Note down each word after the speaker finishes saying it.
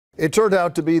It turned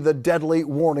out to be the deadly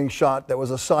warning shot that was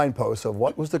a signpost of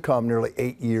what was to come nearly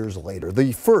 8 years later.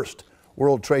 The first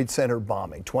World Trade Center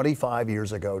bombing 25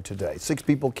 years ago today. 6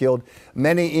 people killed,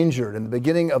 many injured in the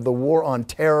beginning of the war on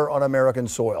terror on American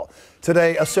soil.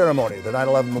 Today, a ceremony at the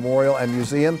 9/11 Memorial and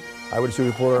Museum. Eyewitness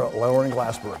reporter Lauren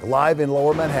Glassberg live in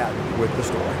Lower Manhattan with the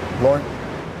story. Lauren.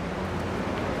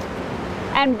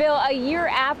 And Bill, a year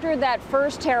after that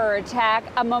first terror attack,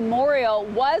 a memorial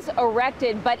was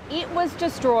erected, but it was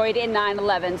destroyed in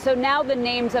 9/11. So now the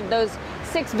names of those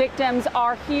 6 victims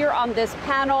are here on this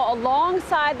panel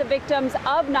alongside the victims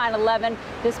of 9/11.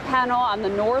 This panel on the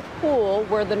North Pool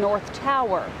where the North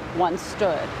Tower once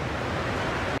stood.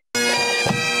 A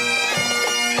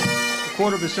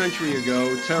quarter of a century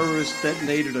ago, terrorists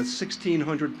detonated a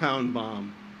 1,600-pound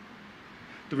bomb.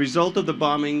 The result of the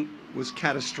bombing was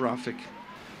catastrophic.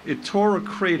 It tore a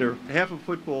crater, half a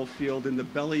football field, in the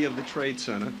belly of the Trade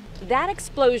Center. That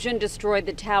explosion destroyed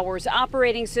the tower's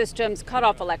operating systems, cut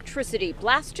off electricity,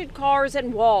 blasted cars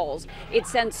and walls. It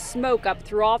sent smoke up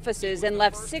through offices and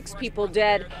left 6 people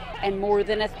dead and more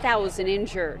than 1,000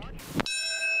 injured.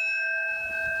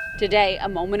 Today, a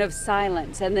moment of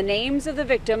silence and the names of the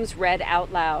victims read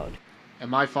out loud.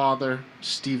 And my father,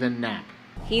 Stephen Knapp.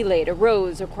 He laid a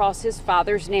rose across his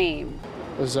father's name.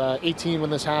 I was 18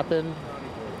 when this happened,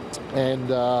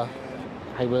 and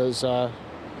I was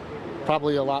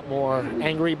probably a lot more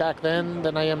angry back then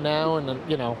than I am now. And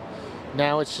you know,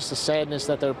 now it's just a sadness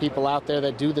that there are people out there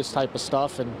that do this type of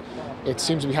stuff, and it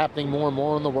seems to be happening more and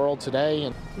more in the world today.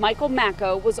 And Michael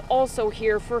Macco was also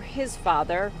here for his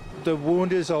father. The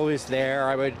wound is always there.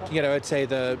 I would, I'd say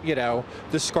the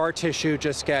scar tissue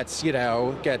just gets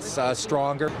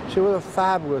stronger. She was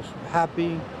fabulous,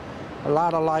 happy, a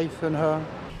lot of life in her.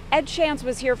 Ed Chance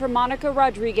was here for Monica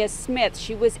Rodriguez Smith.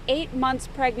 She was 8 months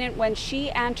pregnant when she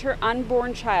and her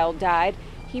unborn child died.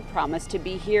 He promised to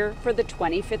be here for the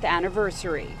 25th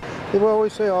anniversary. People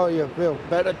always say, oh, you feel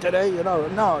better today?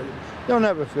 No, you'll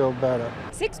never feel better.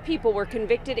 6 people were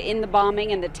convicted in the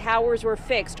bombing and the towers were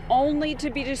fixed, only to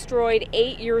be destroyed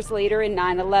 8 years later in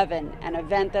 9/11, an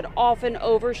event that often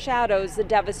overshadows the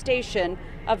devastation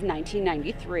of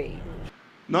 1993.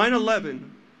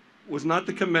 9/11 was not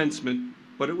the commencement,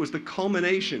 but it was the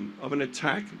culmination of an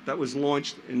attack that was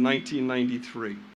launched in 1993.